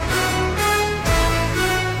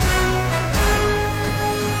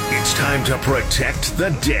time to protect the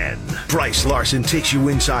Den. Brice Larson takes you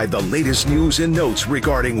inside the latest news and notes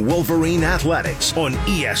regarding Wolverine athletics on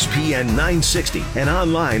ESPN 960 and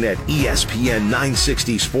online at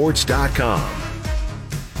ESPN960sports.com.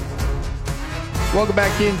 Welcome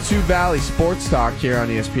back into Valley Sports Talk here on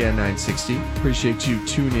ESPN 960. Appreciate you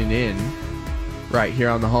tuning in right here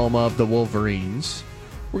on the home of the Wolverines.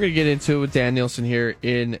 We're going to get into it with Dan Nielson here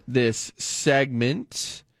in this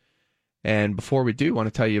segment. And before we do, I want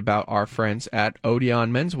to tell you about our friends at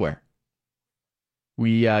Odeon Menswear.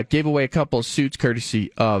 We gave away a couple of suits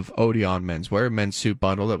courtesy of Odeon Menswear, a men's suit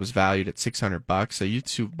bundle that was valued at $600, a youth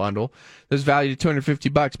suit bundle that was valued at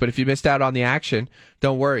 $250. But if you missed out on the action,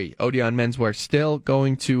 don't worry. Odeon Menswear still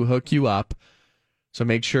going to hook you up. So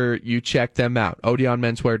make sure you check them out.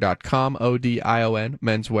 OdeonMenswear.com, ODION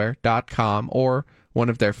menswear.com, or one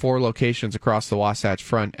of their 4 locations across the Wasatch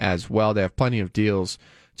Front as well. They have plenty of deals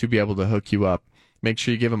to be able to hook you up. Make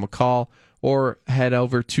sure you give them a call or head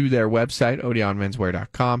over to their website,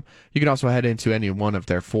 OdeonMenswear.com. You can also head into any one of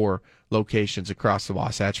their 4 locations across the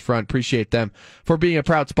Wasatch Front. Appreciate them for being a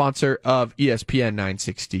proud sponsor of ESPN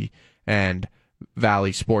 960 and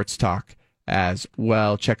Valley Sports Talk as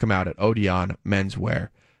well. Check them out at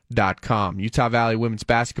OdeonMenswear.com. Utah Valley women's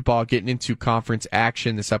basketball getting into conference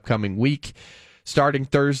action this upcoming week. Starting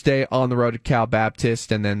Thursday on the road at Cal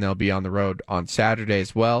Baptist, and then they'll be on the road on Saturday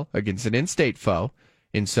as well against an in-state foe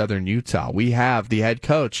in southern Utah. We have the head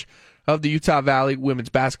coach of the Utah Valley women's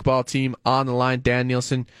basketball team on the line. Dan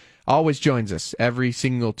Nielson always joins us every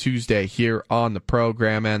single Tuesday here on the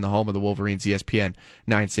program and the home of the Wolverines, ESPN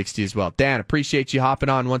 960 as well. Dan, appreciate you hopping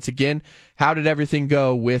on once again. How did everything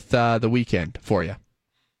go with the weekend for you?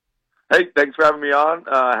 Hey, thanks for having me on.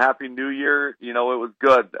 Happy New Year. You know, it was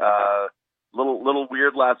good. Little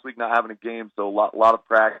weird last week not having a game, so a lot of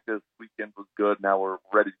practice. Weekend was good. Now we're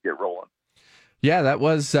ready to get rolling. Yeah, that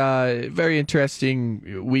was a very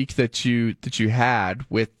interesting week that you had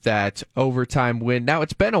with that overtime win. Now,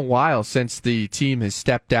 it's been a while since the team has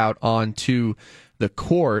stepped out onto the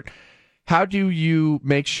court. How do you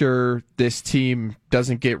make sure this team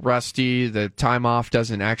doesn't get rusty, the time off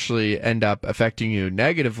doesn't actually end up affecting you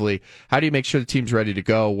negatively? How do you make sure the team's ready to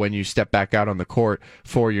go when you step back out on the court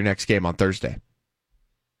for your next game on Thursday?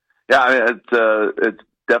 Yeah, I mean, it's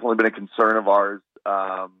definitely been a concern of ours.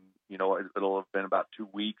 You know, it'll have been about 2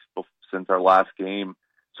 weeks since our last game.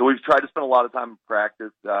 So we've tried to spend a lot of time in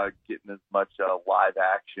practice, getting as much live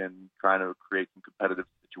action, trying to create some competitive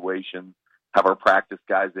situations. Have our practice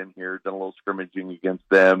guys in here, done a little scrimmaging against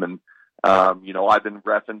them, and you know, I've been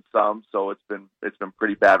reffing some, so it's been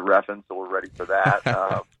pretty bad reffing, so we're ready for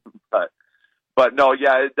that. But no,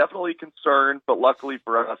 yeah, it's definitely concerned. But luckily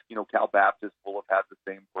for us, you know, Cal Baptist will have had the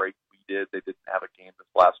same break we did. They didn't have a game this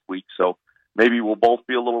last week, so maybe we'll both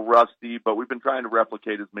be a little rusty. But we've been trying to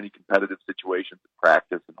replicate as many competitive situations in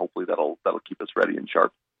practice, and hopefully that'll keep us ready and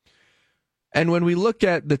sharp. And when we look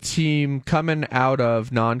at the team coming out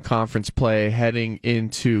of non-conference play, heading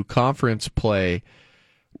into conference play,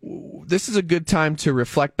 this is a good time to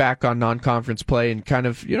reflect back on non-conference play and kind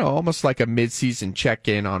of, you know, almost like a mid-season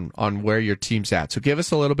check-in on where your team's at. So give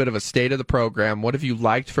us a little bit of a state of the program. What have you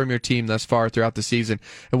liked from your team thus far throughout the season?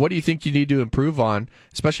 And what do you think you need to improve on,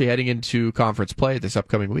 especially heading into conference play this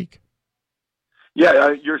upcoming week? Yeah,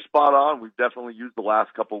 you're spot on. We've definitely used the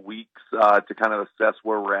last couple of weeks to kind of assess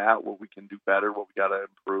where we're at, what we can do better, what we got to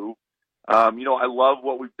improve. You know, I love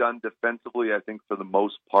what we've done defensively. I think for the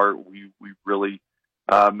most part, we really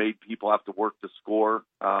made people have to work to score.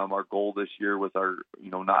 Our goal this year with our,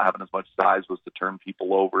 you know, not having as much size was to turn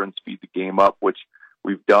people over and speed the game up, which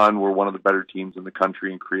we've done. We're one of the better teams in the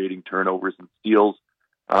country in creating turnovers and steals.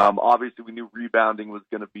 Obviously, we knew rebounding was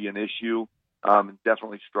going to be an issue. And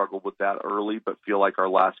definitely struggled with that early, but feel like our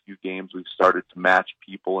last few games we've started to match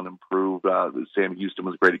people and improve. Sam Houston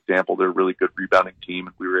was a great example. They're a really good rebounding team,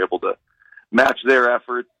 and we were able to match their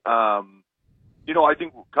efforts. You know, I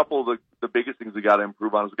think a couple of the biggest things we got to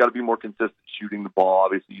improve on is we got to be more consistent shooting the ball.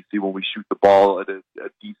 Obviously, you see when we shoot the ball at a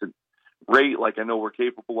decent rate, like I know we're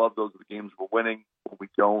capable of, those are the games we're winning. When we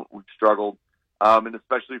don't, we've struggled. And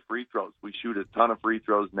especially free throws. We shoot a ton of free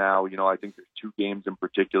throws now. You know, I think there's 2 games in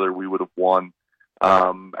particular we would have won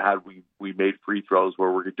had we made free throws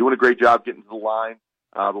where we're doing a great job getting to the line,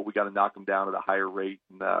 but we got to knock them down at a higher rate,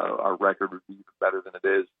 and our record would be even better than it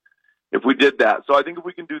is if we did that. So I think if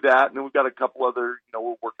we can do that, and then we've got a couple other, you know,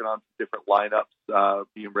 we're working on some different lineups,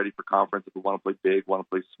 being ready for conference if we want to play big, want to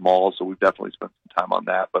play small. So we've definitely spent some time on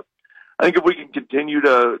that. But I think if we can continue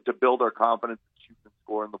to build our confidence and shoot and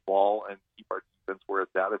score in the ball and keep our defense where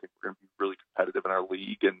it's at, I think we're going to be really competitive in our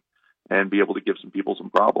league and be able to give some people some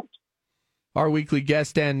problems. Our weekly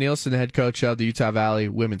guest, Dan Nielson, the head coach of the Utah Valley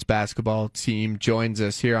women's basketball team, joins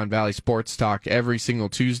us here on Valley Sports Talk every single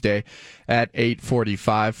Tuesday at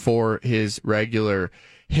 8:45 for his regular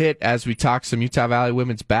hit as we talk some Utah Valley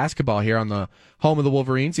women's basketball here on the home of the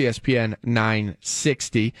Wolverines, ESPN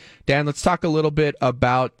 960. Dan, let's talk a little bit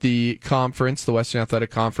about the conference, the Western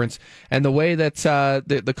Athletic Conference, and the way that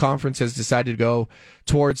the conference has decided to go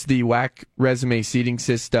towards the WAC resume seeding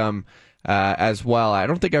system as well. I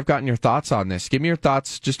don't think I've gotten your thoughts on this. Give me your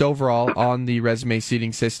thoughts just overall on the resume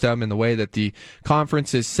seeding system and the way that the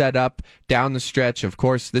conference is set up down the stretch. Of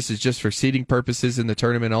course, this is just for seeding purposes in the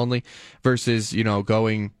tournament only versus,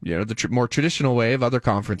 going, the more traditional way of other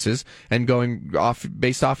conferences and going off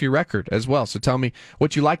based off your record as well. So tell me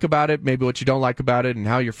what you like about it, maybe what you don't like about it, and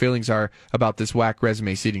how your feelings are about this WAC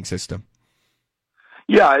resume seeding system.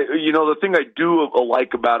 Yeah, the thing I do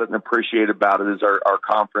like about it and appreciate about it is our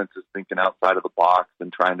conference is thinking outside of the box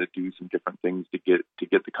and trying to do some different things to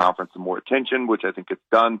get the conference some more attention, which I think it's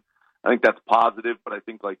done. I think that's positive, but I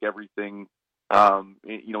think like everything,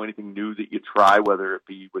 anything new that you try, whether it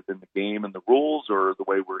be within the game and the rules or the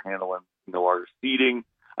way we're handling, our seeding,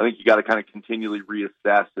 I think you got to kind of continually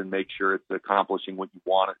reassess and make sure it's accomplishing what you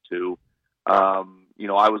want it to.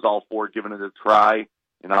 I was all for giving it a try.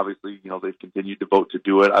 And obviously, they've continued to vote to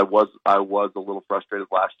do it. I was a little frustrated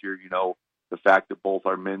last year, the fact that both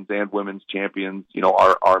our men's and women's champions,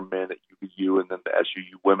 are men at UVU, and then the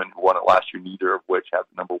SUU women who won it last year, neither of which have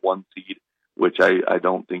the number one seed, which I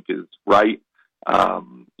don't think is right.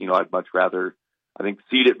 I'd much rather, I think,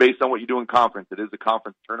 seed it based on what you do in conference. It is a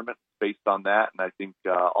conference tournament based on that, and I think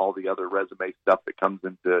all the other resume stuff that comes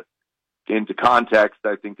into context,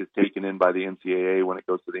 I think, is taken in by the NCAA when it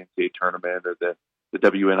goes to the NCAA tournament or the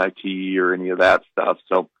WNIT or any of that stuff.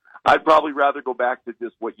 So I'd probably rather go back to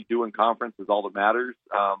just what you do in conference is all that matters.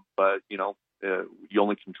 But you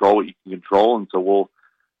only control what you can control. And so we'll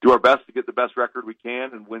do our best to get the best record we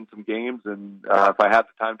can and win some games. And if I had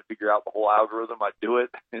the time to figure out the whole algorithm, I'd do it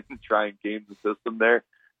and try and game the system there.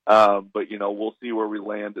 But we'll see where we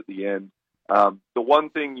land at the end. The one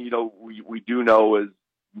thing, we do know is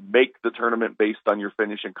make the tournament based on your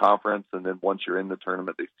finish in conference. And then once you're in the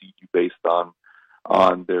tournament, they seed you based on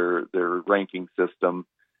their ranking system.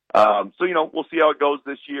 We'll see how it goes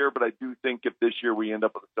this year, but I do think if this year we end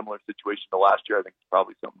up with a similar situation to last year, I think it's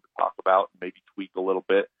probably something to talk about and maybe tweak a little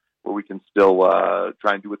bit where we can still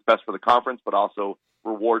try and do what's best for the conference, but also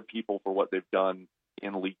reward people for what they've done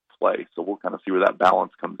in league play. So we'll kind of see where that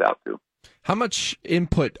balance comes out to. How much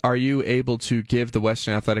input are you able to give the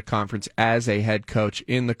Western Athletic Conference as a head coach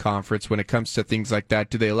in the conference when it comes to things like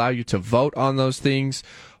that? Do they allow you to vote on those things,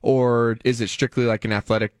 or is it strictly like an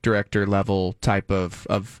athletic director level type of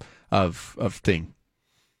thing?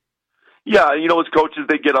 Yeah, as coaches,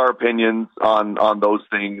 they get our opinions on those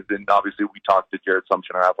things, and obviously we talk to Jared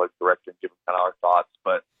Sumption, our athletic director, and give him kind of our thoughts.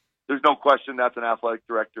 But there's no question that's an athletic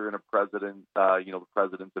director and a president, the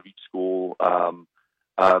presidents of each school.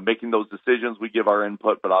 Making those decisions, we give our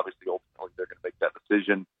input, but obviously ultimately they're going to make that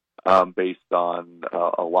decision based on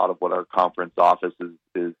a lot of what our conference office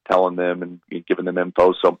is telling them and giving them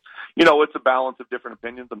info. So, it's a balance of different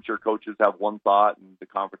opinions. I'm sure coaches have one thought and the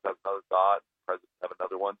conference has another thought, and presidents have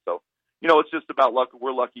another one. So, it's just about luck.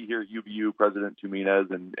 We're lucky here at UVU. President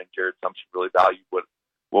Tuminez and Jared Sumption really value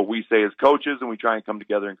what we say as coaches, and we try and come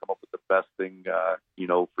together and come up with the best thing,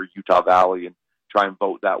 for Utah Valley and try and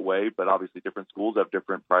vote that way. But obviously different schools have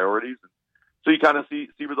different priorities. So you kind of see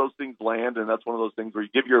where those things land. And that's one of those things where you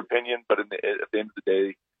give your opinion, but at the end of the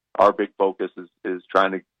day, our big focus is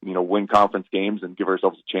trying to, win conference games and give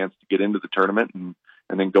ourselves a chance to get into the tournament and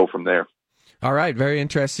then go from there. All right. Very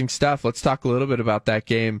interesting stuff. Let's talk a little bit about that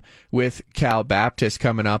game with Cal Baptist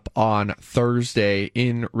coming up on Thursday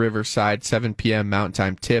in Riverside, 7 p.m. Mountain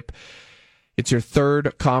Time tip. It's your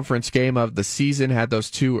third conference game of the season. Had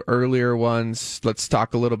those two earlier ones. Let's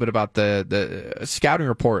talk a little bit about the scouting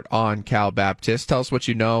report on Cal Baptist. Tell us what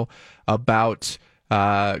you know about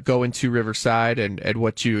going to Riverside and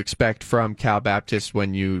what you expect from Cal Baptist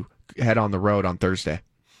when you head on the road on Thursday.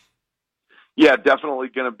 Yeah, definitely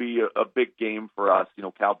going to be a big game for us.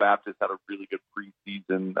 Cal Baptist had a really good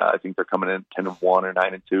preseason. I think they're coming in 10-1 or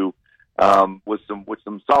 9-2 with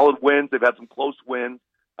some solid wins. They've had some close wins.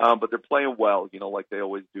 But they're playing well, like they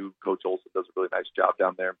always do. Coach Olson does a really nice job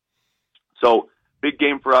down there. So big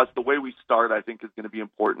game for us. The way we start, I think, is going to be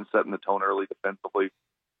important, setting the tone early defensively.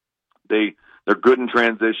 They're good in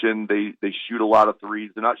transition. They shoot a lot of threes.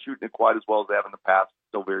 They're not shooting it quite as well as they have in the past.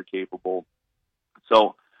 Still very capable.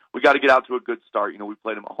 So we got to get out to a good start. We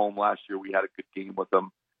played them at home last year. We had a good game with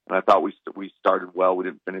them, and I thought we started well. We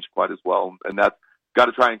didn't finish quite as well, and that's got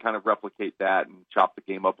to try and kind of replicate that and chop the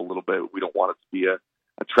game up a little bit. We don't want it to be a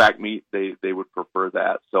track meet. They would prefer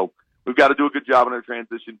that. So we've got to do a good job in our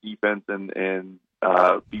transition defense and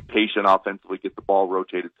be patient offensively, get the ball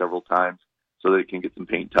rotated several times so that it can get some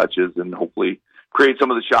paint touches and hopefully create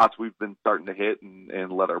some of the shots we've been starting to hit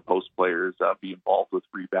and let our post players be involved with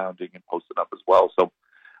rebounding and posting up as well. So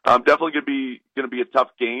definitely going to be a tough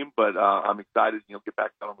game, but I'm excited. Get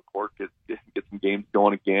back down on the court, get some games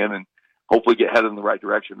going again, and hopefully get headed in the right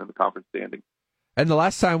direction in the conference standing. And the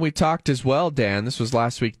last time we talked as well, Dan, this was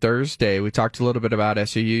last week Thursday, we talked a little bit about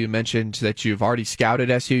SUU. You mentioned that you've already scouted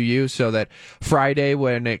SUU so that Friday,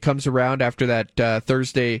 when it comes around after that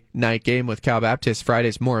Thursday night game with Cal Baptist,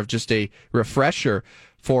 Friday's more of just a refresher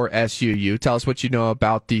for SUU. Tell us what you know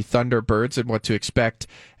about the Thunderbirds and what to expect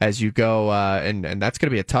as you go, and that's going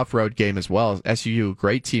to be a tough road game as well. SUU,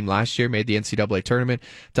 great team last year, made the NCAA tournament.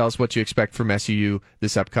 Tell us what you expect from SUU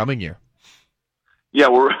this upcoming year. Yeah,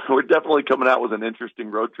 we're definitely coming out with an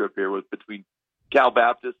interesting road trip here between Cal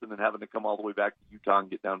Baptist and then having to come all the way back to Utah and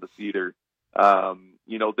get down to Cedar.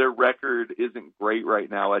 Their record isn't great right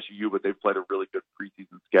now, SUU, but they've played a really good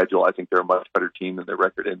preseason schedule. I think they're a much better team than their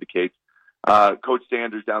record indicates. Coach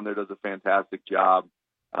Sanders down there does a fantastic job.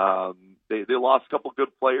 They lost a couple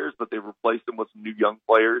good players, but they've replaced them with some new young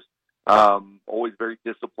players. Always very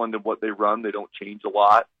disciplined in what they run. They don't change a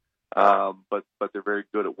lot, but they're very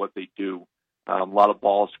good at what they do. A lot of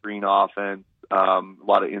ball screen offense, a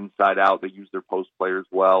lot of inside out. They use their post players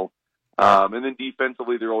well. And then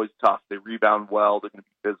defensively, they're always tough. They rebound well. They're going to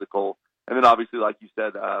be physical. And then obviously, like you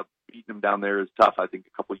said, beating them down there is tough. I think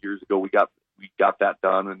a couple of years ago we got that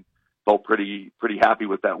done and felt pretty happy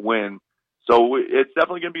with that win. So it's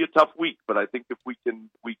definitely going to be a tough week. But I think if we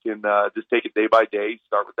can just take it day by day,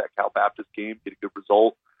 start with that Cal Baptist game, get a good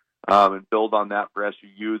result, and build on that for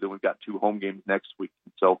SUU. Then we've got 2 home games next week.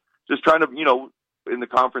 So just trying to, in the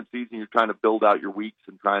conference season, you're trying to build out your weeks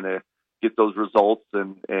and trying to get those results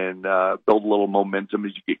and build a little momentum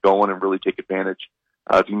as you get going and really take advantage.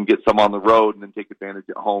 If you can get some on the road and then take advantage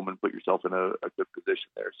at home and put yourself in a good position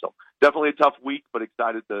there. So definitely a tough week, but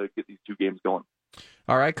excited to get these 2 games going.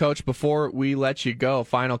 All right, Coach, before we let you go,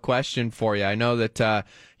 final question for you. I know that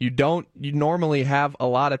you normally have a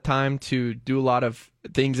lot of time to do a lot of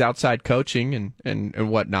things outside coaching and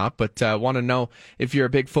whatnot, but want to know if you're a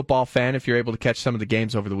big football fan, if you're able to catch some of the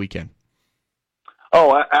games over the weekend.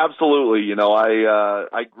 Oh, absolutely.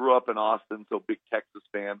 I grew up in Austin, so big Texas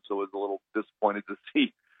fan, so I was a little disappointed to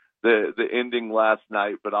see the ending last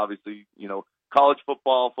night, but obviously, college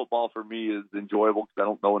football for me is enjoyable because I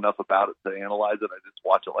don't know enough about it to analyze it. I just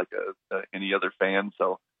watch it like any other fan.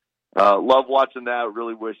 So love watching that.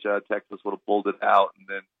 Really wish Texas would have pulled it out. And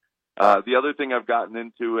then the other thing I've gotten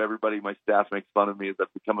into, my staff makes fun of me, is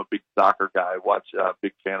I've become a big soccer guy. I watch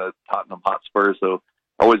big fan of Tottenham Hotspur. So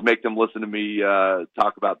I always make them listen to me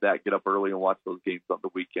talk about that, get up early and watch those games on the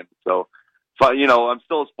weekend. So, I'm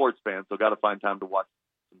still a sports fan, so got to find time to watch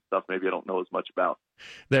some stuff maybe I don't know as much about.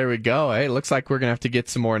 There we go. Hey, looks like we're going to have to get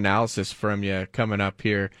some more analysis from you coming up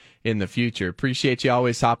here in the future. Appreciate you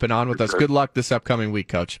always hopping on with us. Good luck this upcoming week,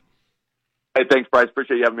 Coach. Hey, thanks, Brice.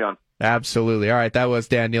 Appreciate you having me on. Absolutely. All right, that was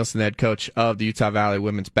Dan Nielson, the head coach of the Utah Valley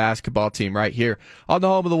women's basketball team right here on the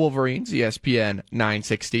home of the Wolverines, ESPN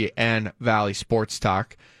 960 and Valley Sports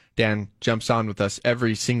Talk. Dan jumps on with us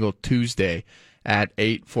every single Tuesday at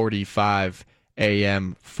 8:45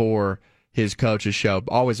 a.m. for his coach's show.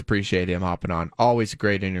 Always appreciate him hopping on. Always a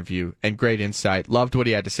great interview and great insight. Loved what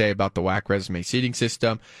he had to say about the WAC resume seating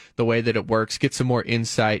system, the way that it works. Get some more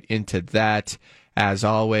insight into that. As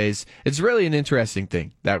always, it's really an interesting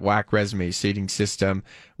thing, that WAC resume seating system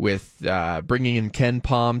with bringing in Ken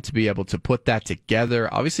Palm to be able to put that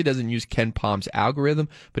together. Obviously doesn't use Ken Palm's algorithm,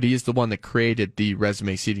 but he is the one that created the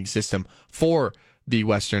resume seating system for the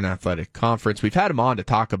Western Athletic Conference. We've had him on to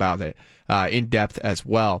talk about it in depth as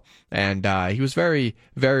well, and he was very,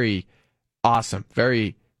 very awesome,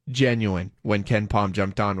 very genuine when Ken Palm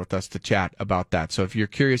jumped on with us to chat about that. So if you're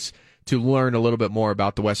curious to learn a little bit more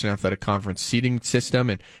about the Western Athletic Conference seating system,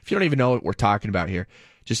 and if you don't even know what we're talking about here,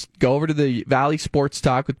 just go over to the Valley Sports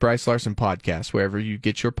Talk with Brice Larson podcast, wherever you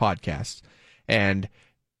get your podcasts, and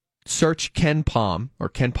search Ken Palm or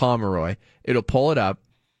Ken Pomeroy. It'll pull it up.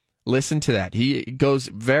 Listen to that. He goes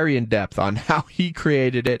very in depth on how he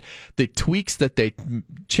created it, the tweaks that they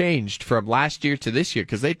changed from last year to this year,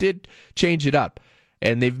 because they did change it up,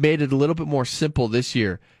 and they've made it a little bit more simple this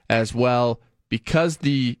year as well. Because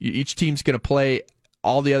each team's going to play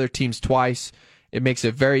all the other teams twice, it makes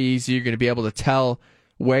it very easy. You're going to be able to tell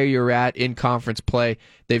where you're at in conference play.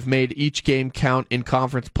 They've made each game count in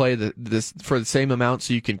conference play for the same amount,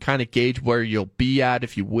 so you can kind of gauge where you'll be at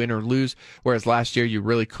if you win or lose, whereas last year you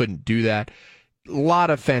really couldn't do that. A lot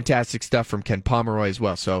of fantastic stuff from Ken Pomeroy as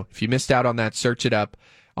well. So if you missed out on that, search it up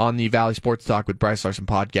on the Valley Sports Talk with Brice Larson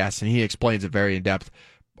podcast, and he explains it very in depth.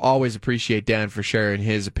 Always appreciate Dan for sharing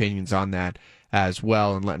his opinions on that as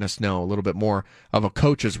well and letting us know a little bit more of a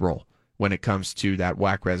coach's role when it comes to that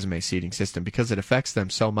WAC resume seeding system, because it affects them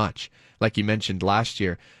so much. Like you mentioned last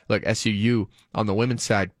year, look, SUU on the women's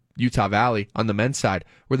side, Utah Valley on the men's side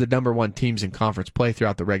were the number one teams in conference play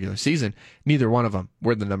throughout the regular season. Neither one of them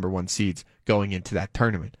were the number one seeds going into that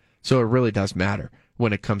tournament. So it really does matter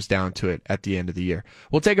when it comes down to it at the end of the year.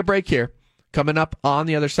 We'll take a break here. Coming up on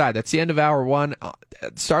the other side, that's the end of hour one.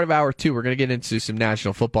 Start of hour two, we're going to get into some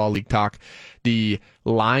National Football League talk. The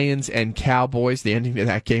Lions and Cowboys, the ending of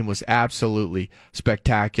that game was absolutely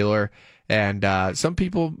spectacular, and some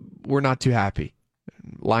people were not too happy.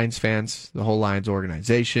 Lions fans, the whole Lions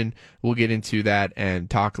organization. We'll get into that and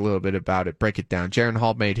talk a little bit about it, break it down. Jaron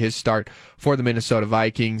Hall made his start for the Minnesota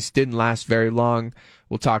Vikings. Didn't last very long.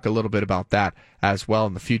 We'll talk a little bit about that as well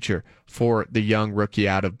in the future for the young rookie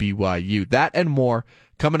out of BYU. That and more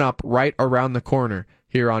coming up right around the corner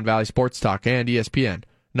here on Valley Sports Talk and ESPN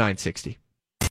 960.